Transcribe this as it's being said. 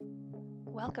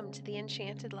Welcome to the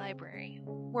Enchanted Library,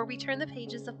 where we turn the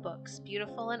pages of books,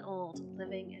 beautiful and old,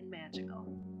 living and magical.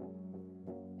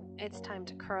 It's time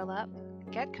to curl up,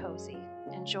 get cozy,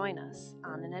 and join us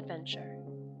on an adventure.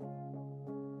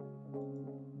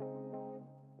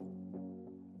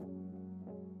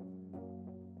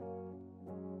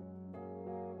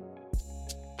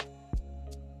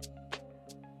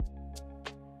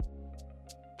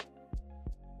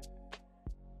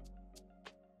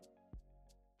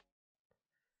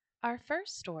 Our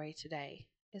first story today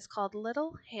is called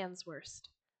Little Hansworst,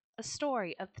 a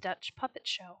story of the Dutch puppet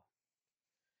show.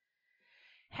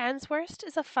 Hansworst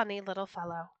is a funny little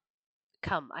fellow.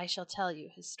 Come, I shall tell you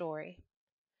his story.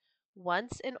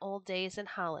 Once in old days in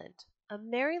Holland, a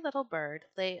merry little bird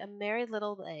laid a merry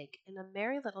little egg in a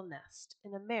merry little nest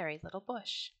in a merry little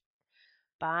bush.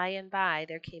 By and by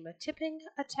there came a tipping,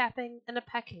 a tapping, and a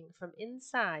pecking from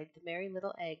inside the merry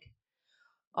little egg.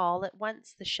 All at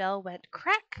once the shell went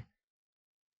crack,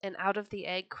 and out of the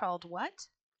egg crawled what?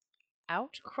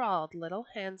 Out crawled little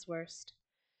Hansworst.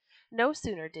 No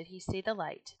sooner did he see the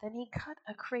light than he cut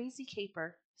a crazy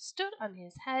caper, stood on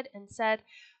his head, and said,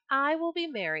 "I will be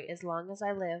merry as long as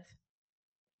I live."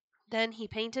 Then he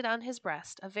painted on his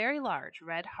breast a very large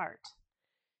red heart.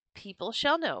 "People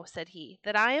shall know," said he,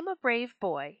 "that I am a brave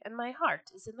boy, and my heart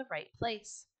is in the right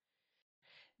place."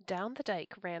 Down the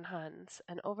dike ran Hans,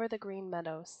 and over the green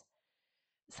meadows.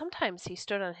 Sometimes he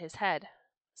stood on his head.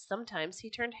 Sometimes he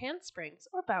turned handsprings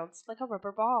or bounced like a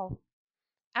rubber ball.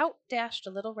 Out dashed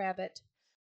a little rabbit.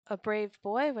 A brave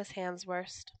boy was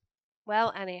Hansworst.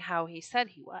 Well, anyhow, he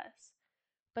said he was.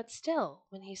 But still,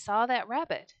 when he saw that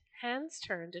rabbit, Hans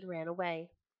turned and ran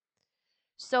away.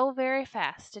 So very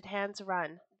fast did Hans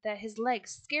run that his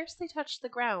legs scarcely touched the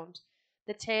ground.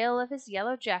 The tail of his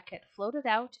yellow jacket floated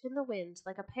out in the wind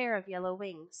like a pair of yellow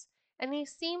wings, and he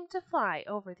seemed to fly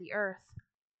over the earth.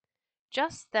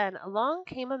 Just then along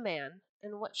came a man,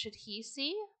 and what should he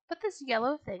see but this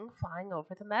yellow thing flying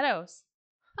over the meadows?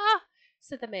 "Ha!"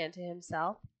 said the man to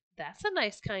himself, "that's a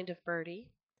nice kind of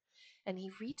birdie." And he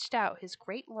reached out his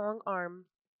great long arm,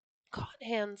 caught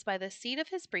Hans by the seat of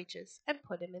his breeches, and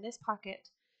put him in his pocket.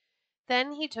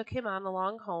 Then he took him on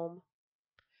along home.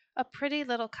 A pretty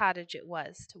little cottage it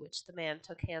was to which the man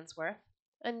took Hansworth,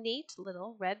 a neat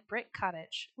little red brick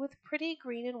cottage with pretty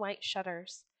green and white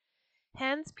shutters.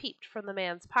 Hans peeped from the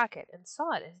man's pocket and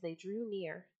saw it as they drew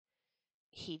near.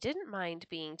 He didn't mind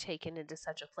being taken into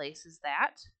such a place as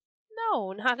that.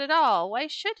 No, not at all. Why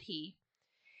should he?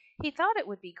 He thought it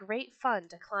would be great fun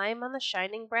to climb on the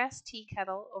shining brass tea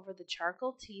kettle over the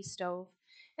charcoal tea stove,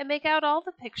 and make out all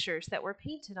the pictures that were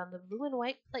painted on the blue and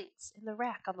white plates in the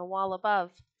rack on the wall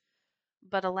above.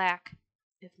 But alack,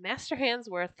 if Master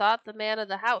Hansworth thought the man of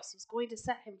the house was going to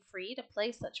set him free to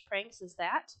play such pranks as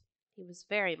that, he was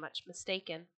very much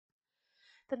mistaken.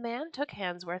 The man took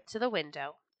Hansworth to the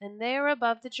window, and there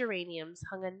above the geraniums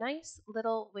hung a nice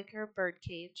little wicker bird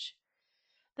cage.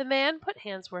 The man put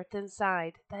Hansworth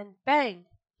inside, then bang!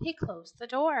 He closed the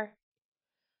door.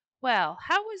 Well,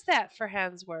 how was that for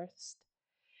Hansworth?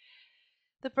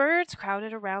 The birds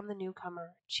crowded around the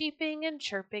newcomer, cheeping and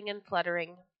chirping and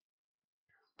fluttering.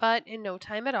 But in no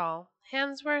time at all,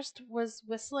 Hansworth was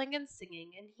whistling and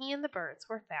singing, and he and the birds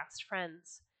were fast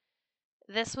friends.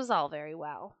 This was all very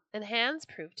well, and Hans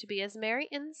proved to be as merry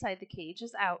inside the cage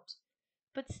as out.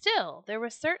 But still, there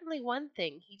was certainly one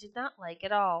thing he did not like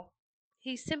at all.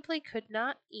 He simply could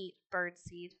not eat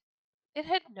birdseed. It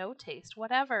had no taste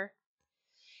whatever.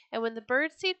 And when the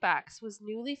birdseed box was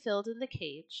newly filled in the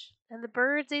cage, and the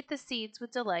birds ate the seeds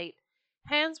with delight,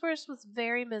 Hansworth was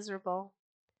very miserable.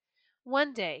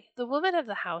 One day the woman of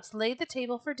the house laid the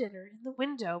table for dinner in the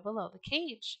window below the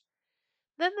cage.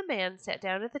 Then the man sat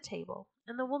down at the table,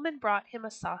 and the woman brought him a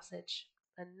sausage,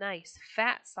 a nice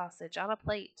fat sausage on a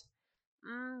plate.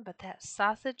 But that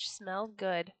sausage smelled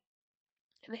good,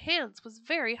 and Hans was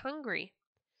very hungry.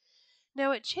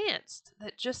 Now it chanced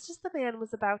that just as the man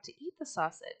was about to eat the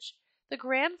sausage, the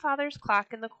grandfather's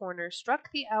clock in the corner struck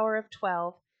the hour of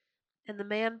 12, and the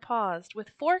man paused with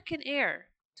fork in air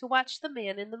to watch the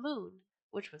man in the moon,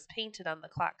 which was painted on the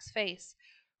clock's face,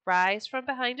 rise from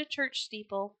behind a church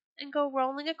steeple and go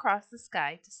rolling across the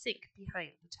sky to sink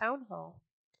behind the town hall.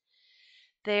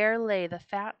 There lay the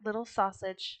fat little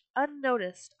sausage,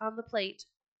 unnoticed, on the plate,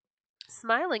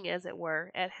 smiling, as it were,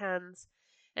 at Hans,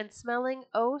 and smelling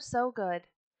oh so good.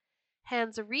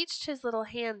 Hans reached his little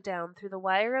hand down through the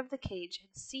wire of the cage and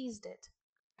seized it.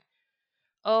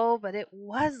 Oh, but it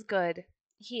was good!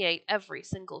 He ate every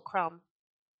single crumb.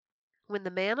 When the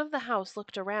man of the house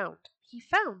looked around, he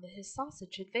found that his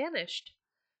sausage had vanished.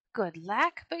 Good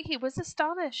lack, but he was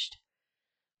astonished.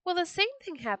 Well, the same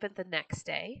thing happened the next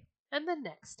day. and the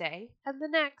next day, and the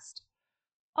next.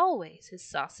 Always his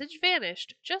sausage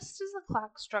vanished just as the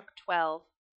clock struck 12.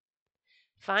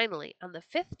 Finally, on the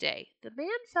 5th day, the man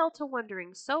fell to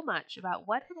wondering so much about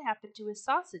what had happened to his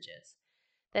sausages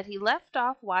that he left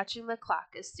off watching the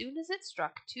clock as soon as it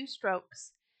struck 2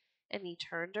 strokes, and he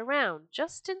turned around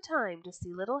just in time to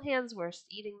see little Hansworst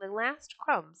eating the last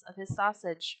crumbs of his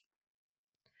sausage.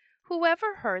 "Who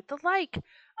ever heard the like?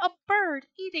 A bird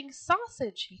eating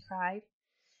sausage!" he cried,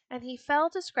 and he fell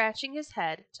to scratching his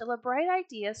head till a bright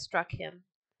idea struck him.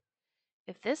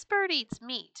 "If this bird eats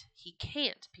meat, he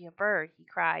can't be a bird," he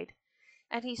cried,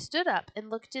 and he stood up and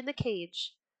looked in the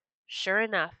cage. Sure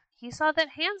enough, he saw that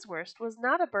Hansworst was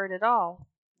not a bird at all,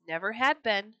 never had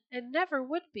been, and never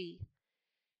would be.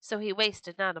 So he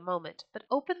wasted not a moment, but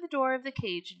opened the door of the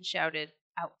cage and shouted,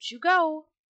 "Out you go!"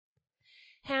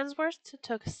 Hansworst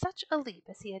took such a leap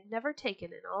as he had never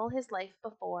taken in all his life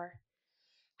before.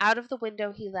 Out of the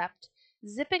window he leapt,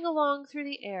 zipping along through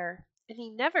the air, and he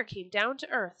never came down to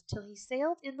earth till he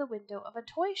sailed in the window of a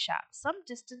toy shop some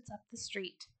distance up the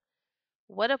street.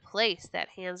 What a place that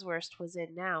Hansworst was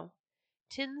in now!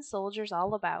 Tin soldiers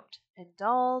all about, and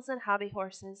dolls and hobby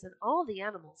horses, and all the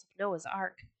animals of Noah's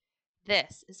Ark.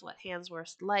 This is what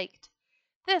Hansworst liked.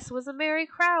 This was a merry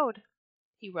crowd.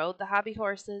 He rode the hobby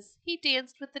horses, he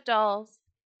danced with the dolls,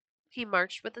 he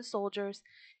marched with the soldiers,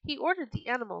 he ordered the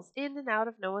animals in and out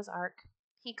of Noah's Ark,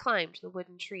 he climbed the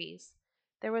wooden trees.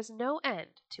 There was no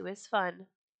end to his fun.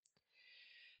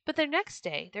 But the next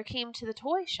day there came to the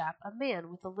toy shop a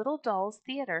man with a little dolls'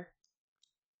 theater.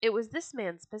 It was this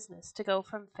man's business to go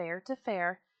from fair to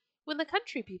fair when the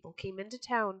country people came into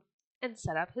town, and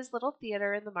set up his little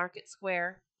theater in the market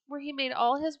square, where he made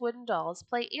all his wooden dolls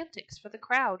play antics for the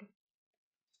crowd.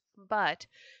 "But,"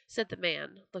 said the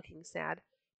man, looking sad,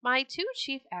 "my 2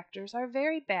 chief actors are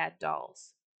very bad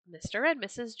dolls, Mr. and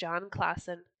Mrs. John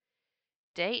Classen.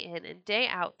 Day in and day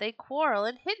out they quarrel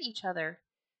and hit each other.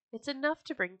 It's enough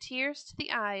to bring tears to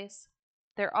the eyes.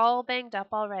 They're all banged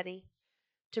up already.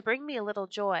 To bring me a little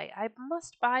joy, I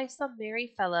must buy some merry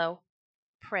fellow.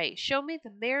 Pray show me the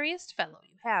merriest fellow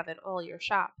you have in all your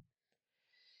shop."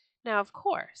 Now, of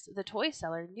course, the toy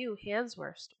seller knew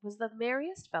Hansworst was the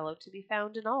merriest fellow to be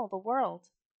found in all the world.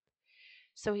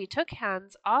 So he took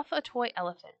Hans off a toy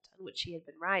elephant on which he had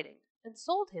been riding, and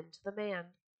sold him to the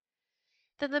man.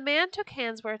 Then the man took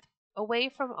Hansworth away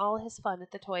from all his fun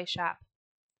at the toy shop.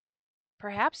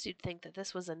 Perhaps you'd think that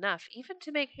this was enough even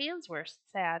to make Hansworth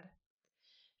sad.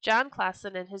 John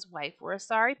Classen and his wife were a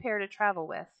sorry pair to travel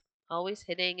with, always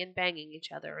hitting and banging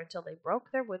each other until they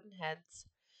broke their wooden heads.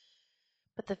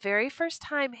 But the very first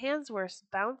time Hansworth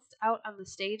bounced out on the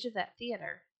stage of that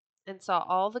theater, and saw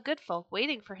all the good folk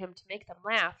waiting for him to make them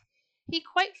laugh, he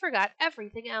quite forgot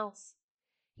everything else.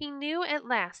 He knew at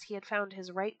last he had found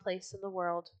his right place in the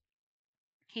world.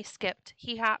 He skipped,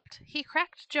 he hopped, he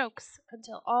cracked jokes,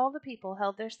 until all the people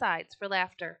held their sides for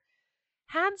laughter.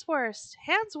 "Hansworst!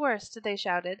 Hansworst!" they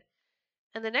shouted,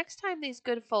 and the next time these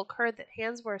good folk heard that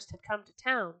Hansworst had come to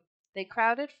town, they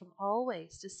crowded from all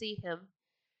ways to see him.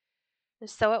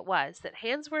 So it was that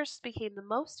Hansworst became the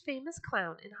most famous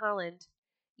clown in Holland.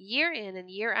 Year in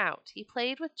and year out he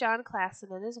played with John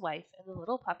Classen and his wife in the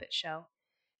little puppet show,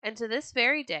 and to this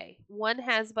very day one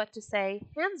has but to say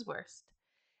 "Hansworst,"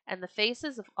 and the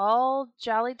faces of all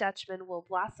jolly Dutchmen will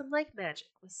blossom like magic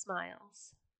with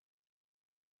smiles.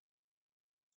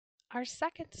 Our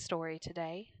second story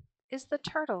today is The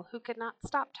Turtle Who Could Not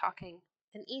Stop Talking,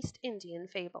 an East Indian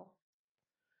fable.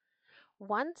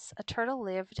 Once a turtle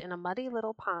lived in a muddy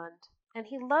little pond, and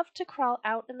he loved to crawl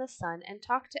out in the sun and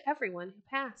talk to everyone who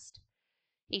passed.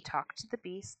 He talked to the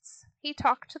beasts, he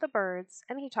talked to the birds,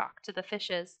 and he talked to the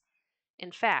fishes.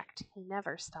 In fact, he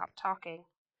never stopped talking.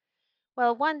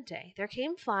 Well, one day there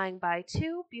came flying by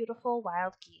 2 beautiful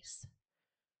wild geese.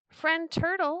 "Friend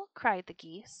Turtle," cried the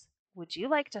geese, "would you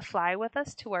like to fly with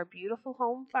us to our beautiful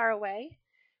home far away?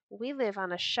 We live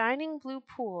on a shining blue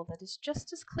pool that is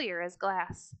just as clear as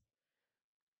glass."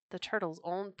 The turtle's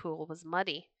own pool was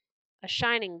muddy. A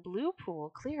shining blue pool,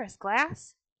 clear as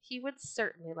glass? He would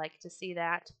certainly like to see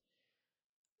that.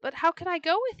 "But how can I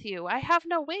go with you? I have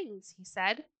no wings," he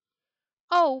said.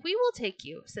 "Oh, we will take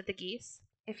you," said the geese,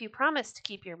 "if you promise to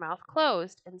keep your mouth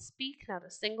closed and speak not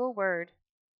a single word."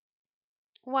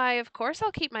 "Why, of course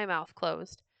I'll keep my mouth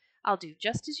closed. I'll do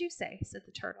just as you say," said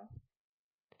the turtle.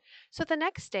 So the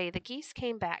next day the geese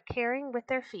came back carrying with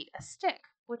their feet a stick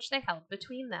which they held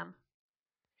between them.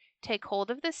 "Take hold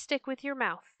of this stick with your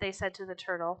mouth," they said to the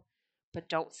turtle, "but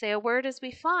don't say a word as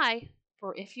we fly,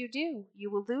 for if you do, you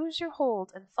will lose your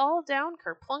hold and fall down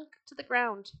kerplunk to the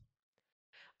ground."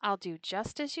 "I'll do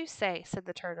just as you say," said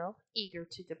the turtle, eager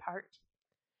to depart.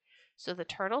 So the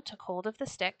turtle took hold of the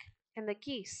stick, and the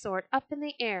geese soared up in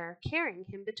the air, carrying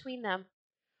him between them.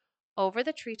 Over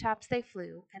the treetops they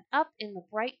flew, and up in the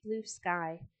bright blue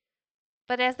sky.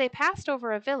 But as they passed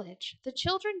over a village, the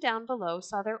children down below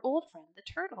saw their old friend the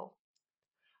turtle.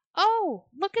 "Oh,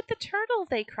 look at the turtle!"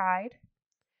 they cried.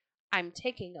 "I'm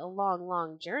taking a long,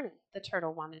 long journey," the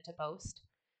turtle wanted to boast.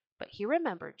 But he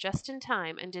remembered just in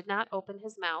time and did not open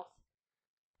his mouth.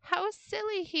 "How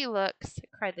silly he looks!"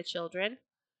 cried the children.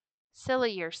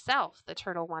 "Silly yourself," the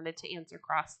turtle wanted to answer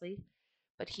crossly.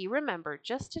 But he remembered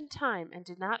just in time and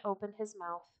did not open his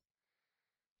mouth.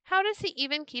 "How does he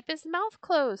even keep his mouth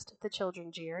closed?" the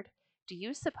children jeered. "Do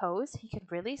you suppose he can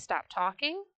really stop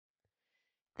talking?"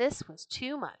 This was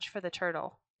too much for the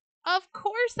turtle. "Of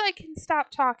course I can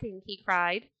stop talking!" he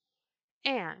cried.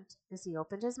 And, as he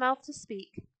opened his mouth to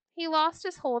speak, he lost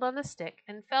his hold on the stick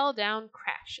and fell down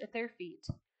crash at their feet.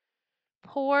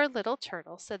 "Poor little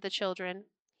turtle," said the children.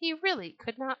 "He really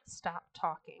could not stop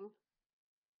talking."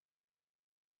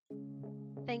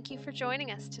 Thank you for joining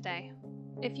us today.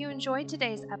 If you enjoyed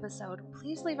today's episode,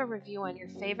 please leave a review on your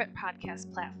favorite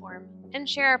podcast platform and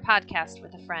share our podcast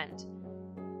with a friend.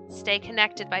 Stay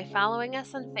connected by following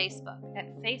us on Facebook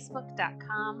at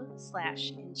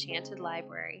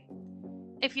facebook.com/enchantedlibrary.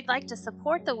 If you'd like to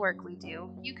support the work we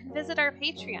do, you can visit our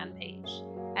Patreon page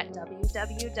at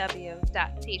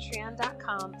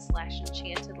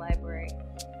www.patreon.com/enchantedlibrary.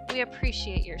 We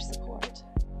appreciate your support.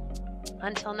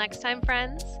 Until next time,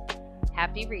 friends,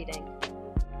 happy reading.